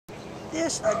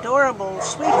This adorable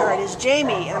sweetheart is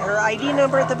Jamie, and her ID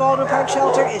number at the Baldwin Park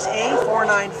shelter is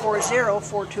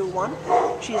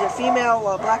A4940421. She's a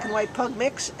female black and white pug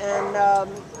mix, and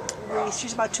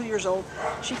she's about 2 years old.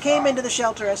 She came into the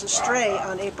shelter as a stray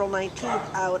on April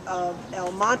 19th out of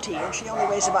Monte, and she only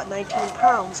weighs about 19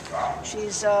 pounds. She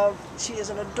is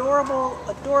an adorable,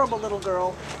 adorable little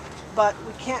girl, but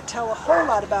we can't tell a whole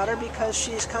lot about her because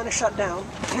she's kind of shut down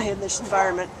in this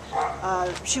environment.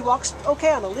 She walks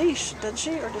okay on a leash, doesn't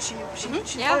she? Or does she's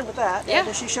fine with that? Yeah.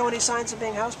 Does she show any signs of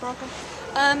being housebroken?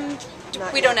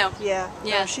 We don't know. Yeah.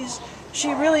 Yeah. No,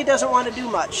 she really doesn't want to do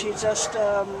much. She's just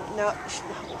no,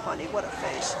 honey, what a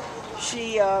face.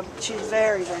 She's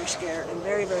very, very scared and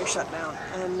very, very shut down,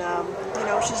 and you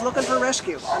know, she's looking for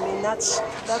rescue. I mean, that's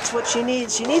what she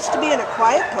needs. She needs to be in a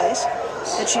quiet place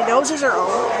that she knows is her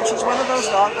own, and she's one of those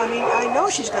dogs. I mean, I know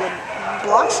she's going to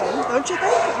blossom, don't you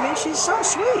think? I mean, she's so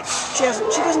sweet. She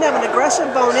doesn't have an aggressive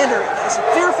bone in her. As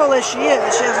fearful as she is,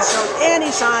 she hasn't shown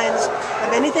any signs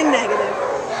of anything negative.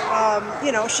 You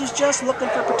know, she's just looking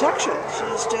for protection.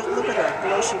 She's just, look at her.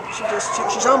 You know,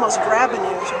 she's almost grabbing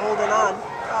you. She's holding on.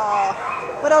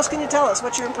 What else can you tell us?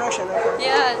 What's your impression of her?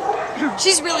 Yeah,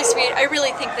 she's really sweet. I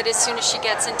really think that as soon as she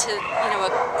gets into, you know,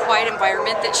 a quiet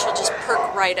environment, that she'll just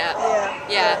perk right up.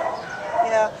 Yeah.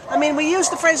 I mean, we use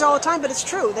the phrase all the time, but it's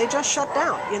true. They just shut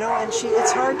down, you know, and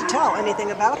it's hard to tell anything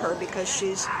about her because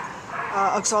she's,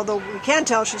 although we can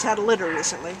tell she's had a litter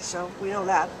recently, so we know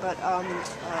that, but,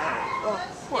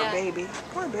 poor baby,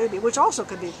 which also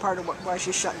could be part of why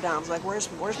she's shut down. It's like, where's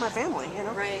my family, you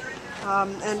know? Right.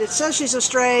 And it says she's a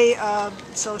stray,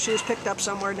 so she was picked up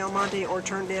somewhere in Del Monte or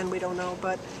turned in, we don't know,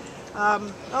 but,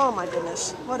 oh my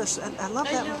goodness, I love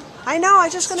that. I know, I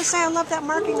was just going to say, I love that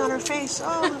marking on her face.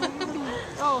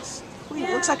 Oh, sweet.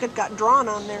 Looks like it got drawn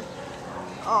on there.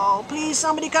 Oh, please,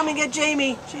 somebody come and get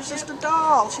Jamie. She's just a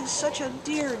doll. She's such a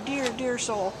dear, dear, dear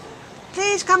soul.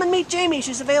 Please come and meet Jamie.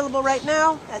 She's available right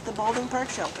now at the Baldwin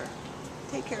Park shelter.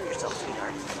 Take care of yourself,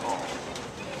 sweetheart. Oh.